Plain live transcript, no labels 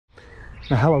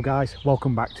Now, hello guys,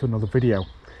 welcome back to another video.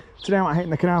 Today I'm out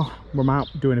hitting the canal. I'm out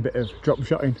doing a bit of drop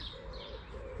shotting.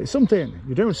 It's something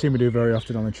you don't see me do very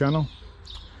often on the channel,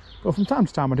 but from time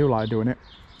to time I do like doing it.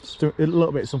 It's a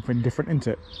little bit something different, isn't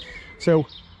it? So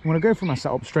I'm going to go for my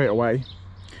setup straight away.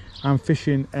 I'm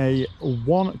fishing a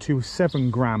 1 to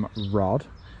 7 gram rod,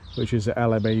 which is a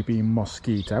LAB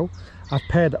Mosquito. I've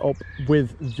paired it up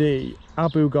with the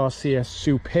Abu Garcia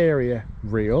Superior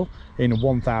reel in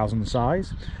 1000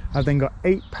 size. I've then got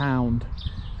 8-pound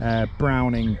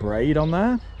Browning braid on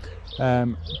there,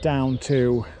 down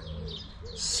to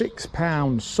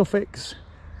 6-pound Suffix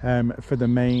for the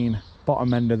main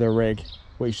bottom end of the rig,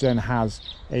 which then has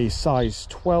a size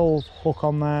 12 hook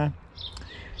on there,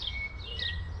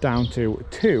 down to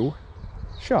 2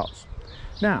 shots.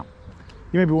 Now,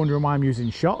 you may be wondering why I'm using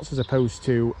shots as opposed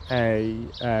to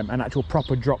an actual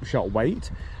proper drop shot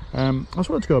weight. I just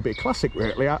wanted to go a bit classic,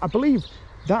 really. I believe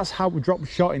that's how drop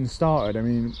shotting started. I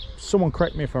mean, someone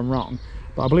correct me if I'm wrong,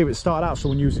 but I believe it started out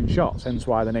someone using shots, hence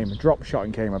why the name of drop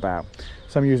shotting came about.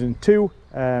 So I'm using 2,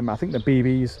 I think the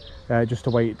BBs, just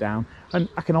to weigh it down, and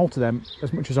I can alter them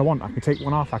as much as I want. I can take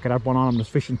one off, I could add one on. I'm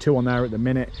just fishing 2 on there at the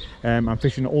minute. I'm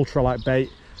fishing an ultralight bait,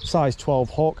 size 12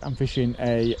 hook. I'm fishing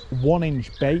a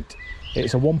 1-inch bait.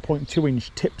 It's a 1.2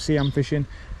 inch tipsy I'm fishing.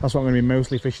 That's what I'm going to be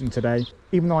mostly fishing today.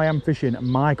 Even though I am fishing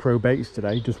micro baits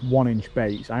today, just 1-inch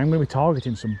baits, I am going to be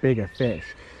targeting some bigger fish.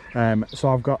 So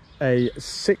I've got a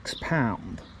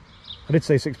 6-pound, I did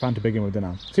say 6-pound to begin with,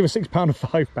 didn't I? It's either 6-pound or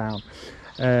 5-pound,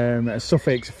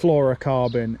 Suffix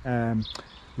fluorocarbon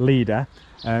leader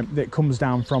that comes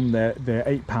down from the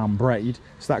 8-pound braid.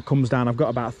 So that comes down, I've got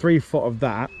about 3 foot of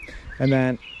that, and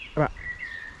then about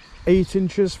 8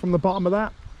 inches from the bottom of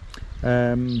that.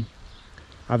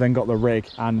 I've then got the rig,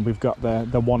 and we've got the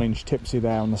 1-inch tipsy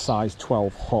there on the size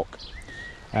 12 hook.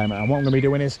 And what I'm going to be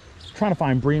doing is trying to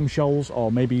find bream shoals,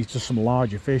 or maybe just some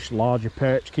larger fish, larger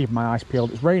perch, keeping my eyes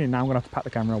peeled. It's raining now, I'm going to have to pack the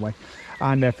camera away.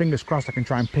 And fingers crossed I can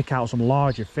try and pick out some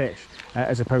larger fish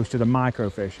as opposed to the micro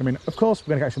fish. I mean, of course,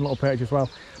 we're going to catch some little perch as well,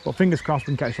 but fingers crossed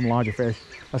we can catch some larger fish.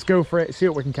 Let's go for it, see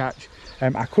what we can catch.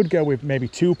 I could go with maybe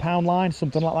 2-pound line,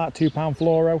 something like that, 2-pound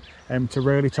fluoro, to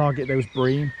really target those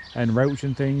bream and roach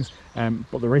and things.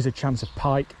 But there is a chance of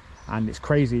pike, and it's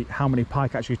crazy how many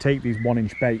pike actually take these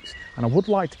 1-inch baits. And I would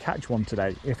like to catch one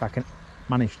today if I can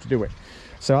manage to do it.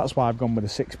 So that's why I've gone with a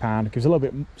 6-pound. It gives a little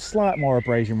bit slight more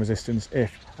abrasion resistance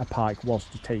if a pike was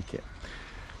to take it.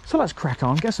 So let's crack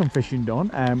on, get some fishing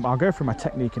done. I'll go through my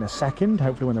technique in a second,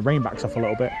 hopefully when the rain backs off a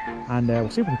little bit, and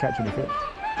we'll see if we can catch any fish.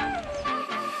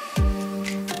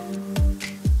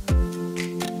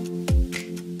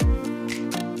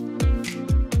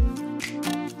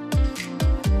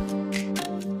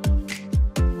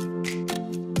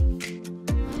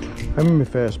 I'm in my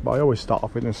first, but I always start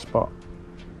off in this spot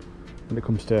when it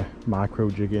comes to micro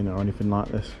jigging or anything like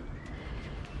this.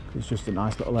 It's just a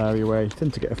nice little area where you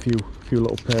tend to get a few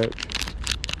little perch,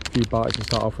 a few bites to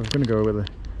start off with. I'm going to go with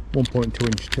a 1.2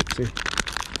 inch tipsy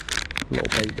little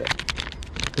bait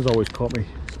that has always caught me,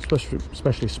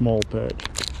 especially small perch.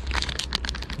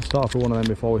 I'll start off with one of them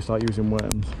before we start using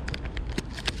worms.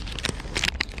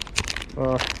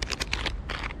 I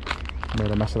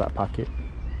made a mess of that packet.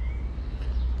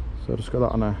 So I just got that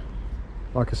on a,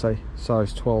 like I say,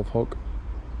 size 12 hook.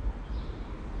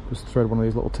 Just thread one of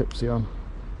these little tipsy on.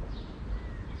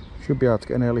 Should be able to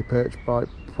get an early perch bite.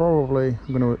 Probably,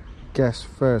 I'm going to guess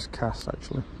first cast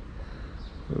actually.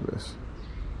 Look at this.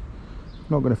 I'm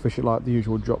not going to fish it like the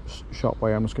usual drop shot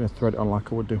way. I'm just going to thread it on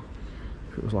like I would do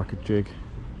if it was like a jig.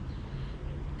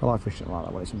 I like fishing like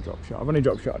that when it's in drop shot. I've only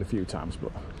drop shotted a few times,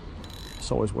 but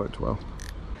it's always worked well.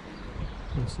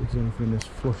 Let's see if there's anything in this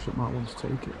flush that might want to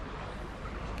take it.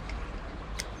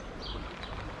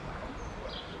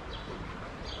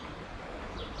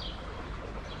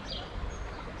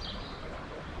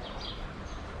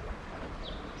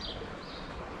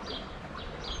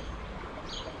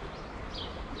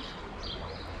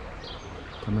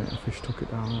 Damn it, the fish took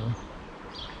it down there.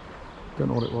 Don't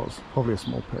know what it was. Probably a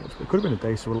small perch, but it could have been a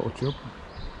dace or a little chub.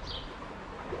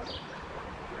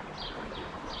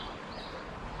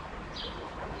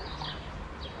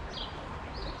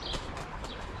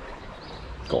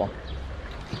 Go on.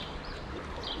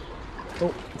 Oh,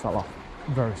 fell off.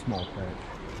 Very small perch.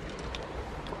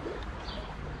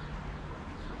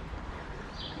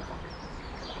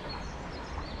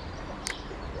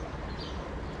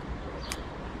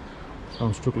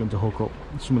 I'm struggling to hook up.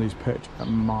 Some of these perch are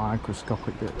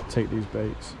microscopic that take these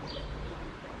baits.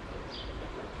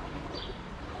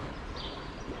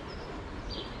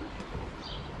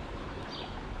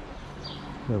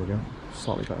 There we go.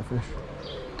 Slightly better fish.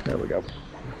 There we go.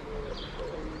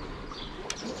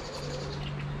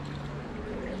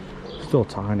 Still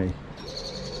tiny.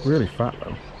 Really fat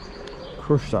though.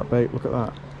 Crushed that bait, look at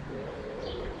that.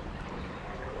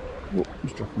 Whoop,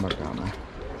 just drop him back down there.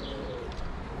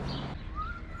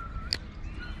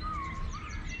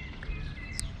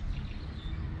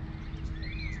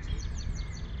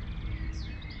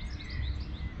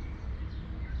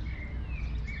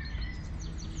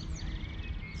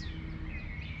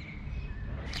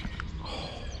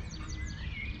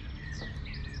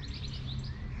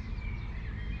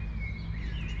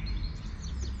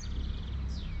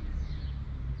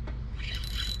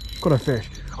 Got a fish.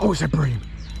 Oh, it's a bream.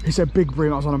 It's a big bream.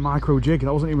 That was on a micro jig.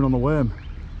 That wasn't even on the worm.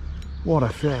 What a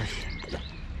fish.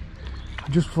 I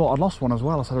just thought I'd lost one as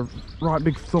well. I had a right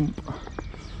big thump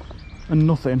and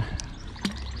nothing.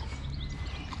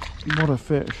 What a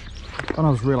fish. And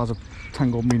I just realised I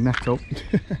tangled my net up.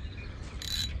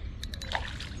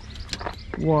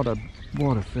 What a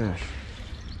fish.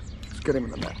 Let's get him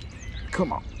in the net.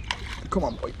 Come on. Come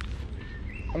on, boy.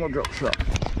 I'm gonna drop shot.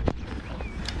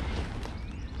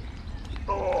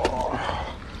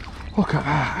 Look at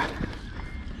that.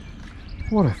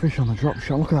 What a fish on the drop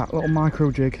shot. Look at that little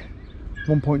micro jig.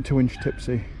 1.2 inch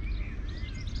tipsy.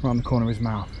 Around the corner of his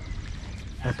mouth.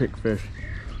 Epic fish.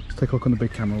 Let's take a look on the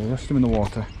big camera. We'll rest him in the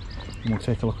water and we'll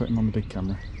take a look at him on the big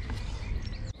camera.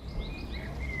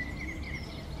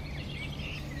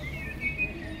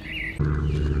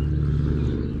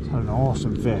 It's had an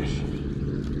awesome fish.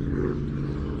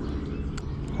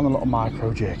 On the little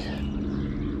micro jig.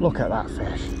 Look at that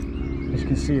fish. As you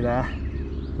can see there,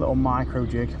 little micro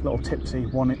jig, little tipsy,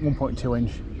 1.2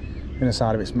 inch in the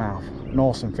side of its mouth. An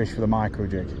awesome fish for the micro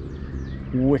jig.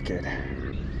 Wicked.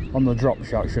 On the drop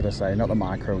shot, should I say, not the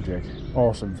micro jig.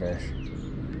 Awesome fish.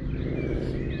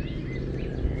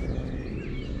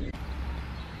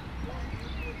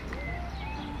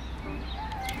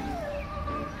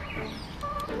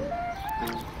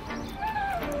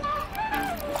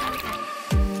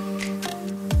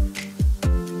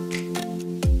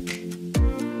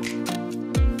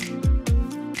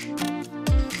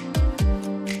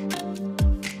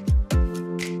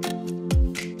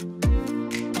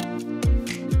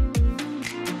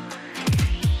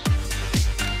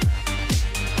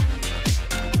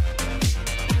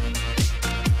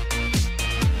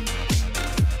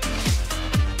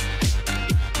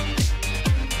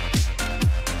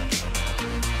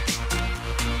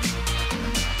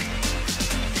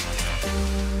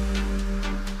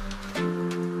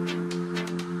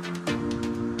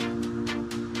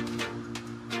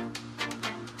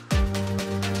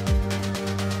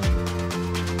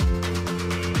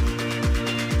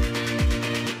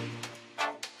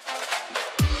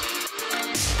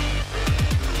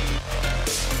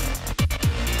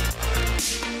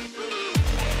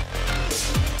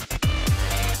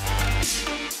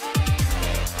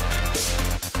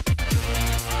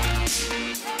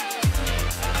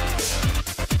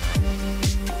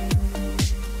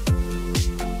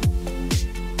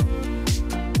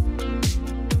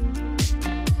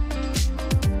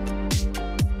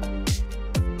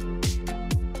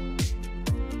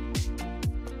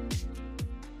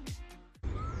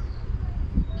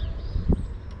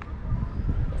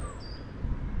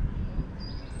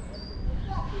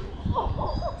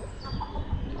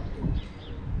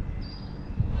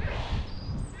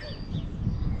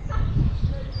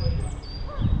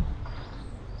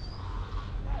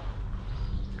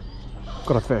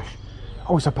 Got a fish.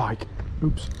 Oh, it's a pike.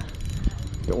 Oops.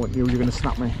 Don't want you, you're going to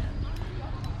snap me.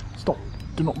 Stop.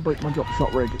 Do not break my drop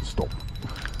shot rig. Stop.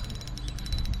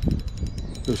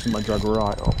 Loosen my drag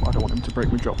right up. I don't want him to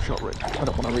break my drop shot rig. I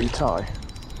don't want to retie.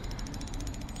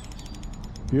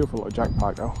 Beautiful little jack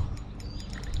pike though.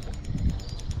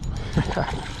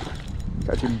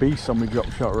 Catching beasts on my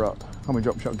drop shot rod. On my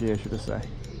drop shot gear, should I say.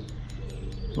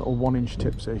 Little 1 inch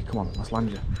tipsy. Come on, let's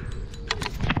land you.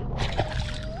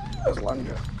 Let's land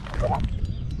you. Come on.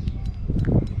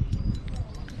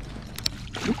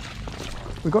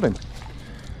 We got him.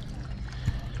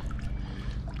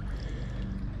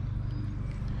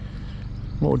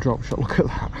 Little drop shot, look at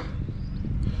that.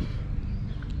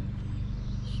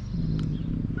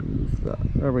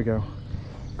 There we go.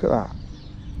 Look at that.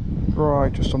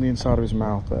 Right just on the inside of his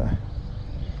mouth there.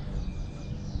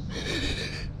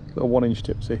 Little 1 inch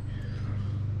tipsy.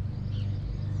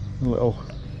 A little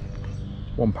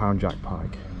 1 pound jack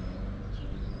pike.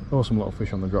 Awesome little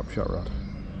fish on the drop shot rod.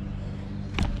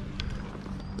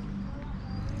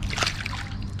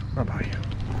 Bye bye.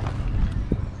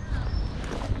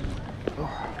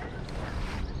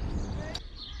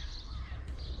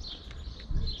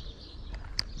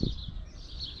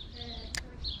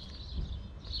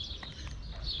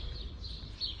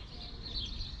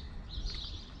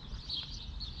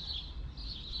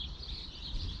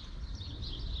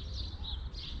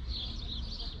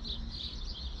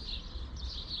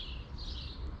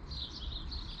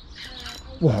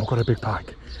 Whoa, I've got a big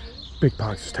pike. Big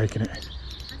pike's just taking it.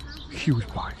 Huge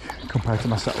pike compared to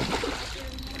myself.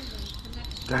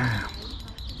 Damn.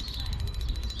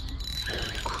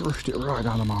 Crushed it right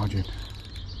down the margin.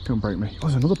 Don't break me. Oh,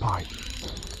 there's another pike.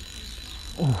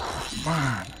 Oh,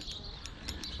 man.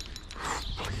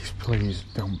 Please, please,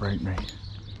 don't break me.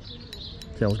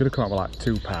 See, I was going to come up with like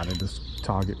 2 pound and just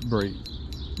target bream,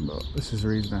 but this is the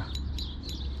reason I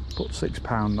put 6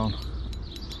 pound on.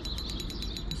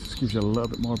 This gives you a little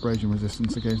bit more abrasion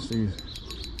resistance against these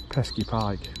pesky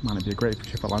pike. Man, it'd be a great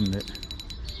fish if I land it.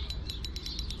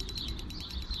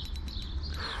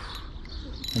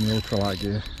 On the ultralight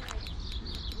gear.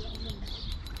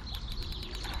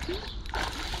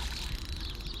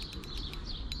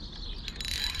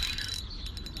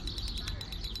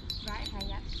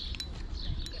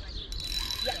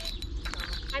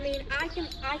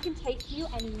 I can take you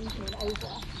and use me over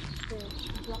to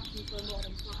drop you for more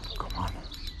than 5. Come on.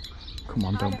 Come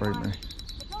on, don't break me.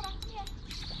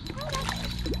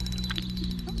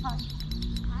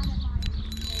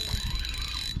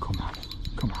 Come on.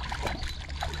 Come on.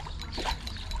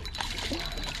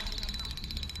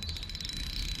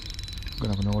 I'm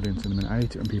going to have an audience in a minute. I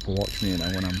hate it when people watch me, you know,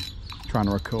 when I'm trying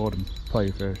to record and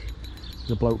play fish.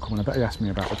 There's a bloke coming, I bet he asked me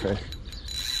about the fish.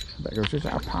 I bet he goes, is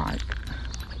that a pike?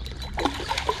 Oh,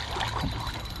 come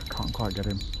on, I can't quite get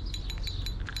him.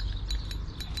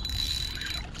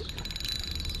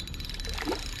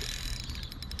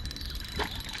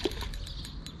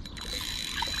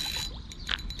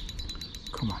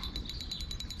 Come on.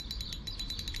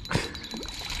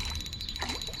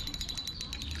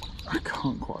 I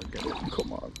can't quite get him,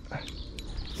 come on.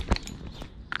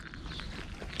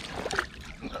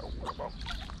 No, come on.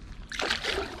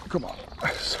 Come on,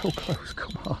 so close,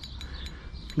 come on.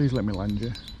 Please let me land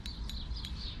you.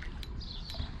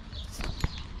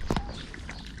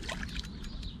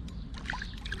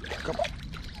 Come on.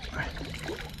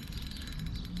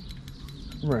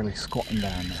 Really squatting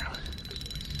down now.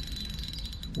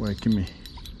 Waking me.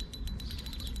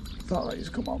 That is,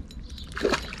 come on.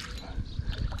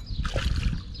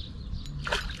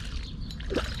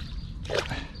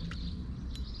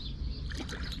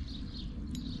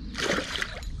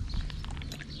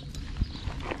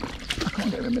 I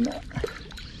can't get him in there.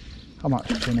 I'm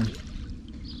actually pinning.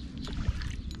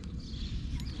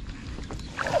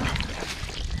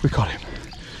 We got him.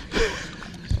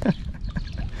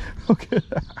 Look at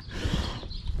that.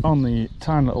 On the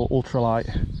tiny little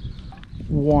ultralight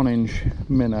 1-inch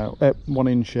minnow,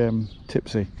 1-inch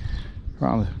tipsy, right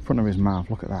on the front of his mouth.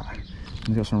 Look at that. And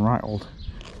he's got some right old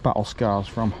battle scars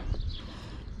from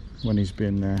when he's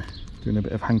been doing a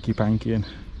bit of hanky pankying.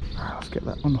 Right, let's get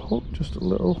that unhooked just a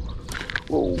little.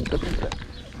 Oh,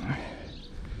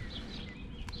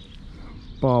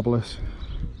 barbless,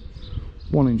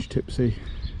 1-inch tipsy,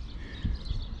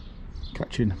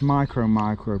 catching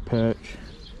micro perch,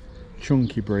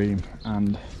 chunky bream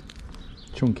and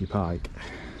chunky pike.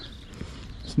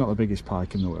 It's not the biggest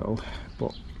pike in the world,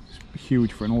 but it's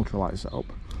huge for an ultralight setup.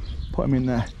 Put him in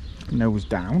there, nose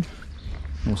down.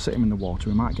 We'll sit him in the water.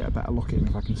 We might get a better look at him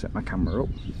if I can set my camera up.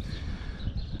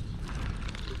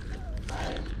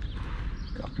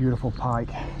 Got a beautiful pike.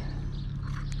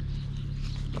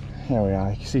 There we are.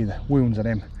 You can see the wounds on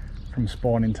him from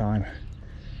spawning time.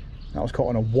 That was caught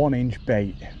on a 1-inch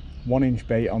bait. 1-inch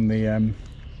bait on the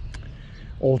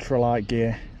ultralight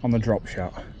gear on the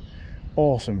Dropshot.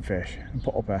 Awesome fish, and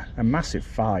put up a massive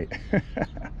fight.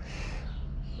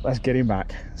 Let's get him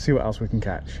back, see what else we can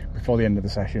catch before the end of the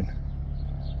session.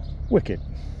 Wicked.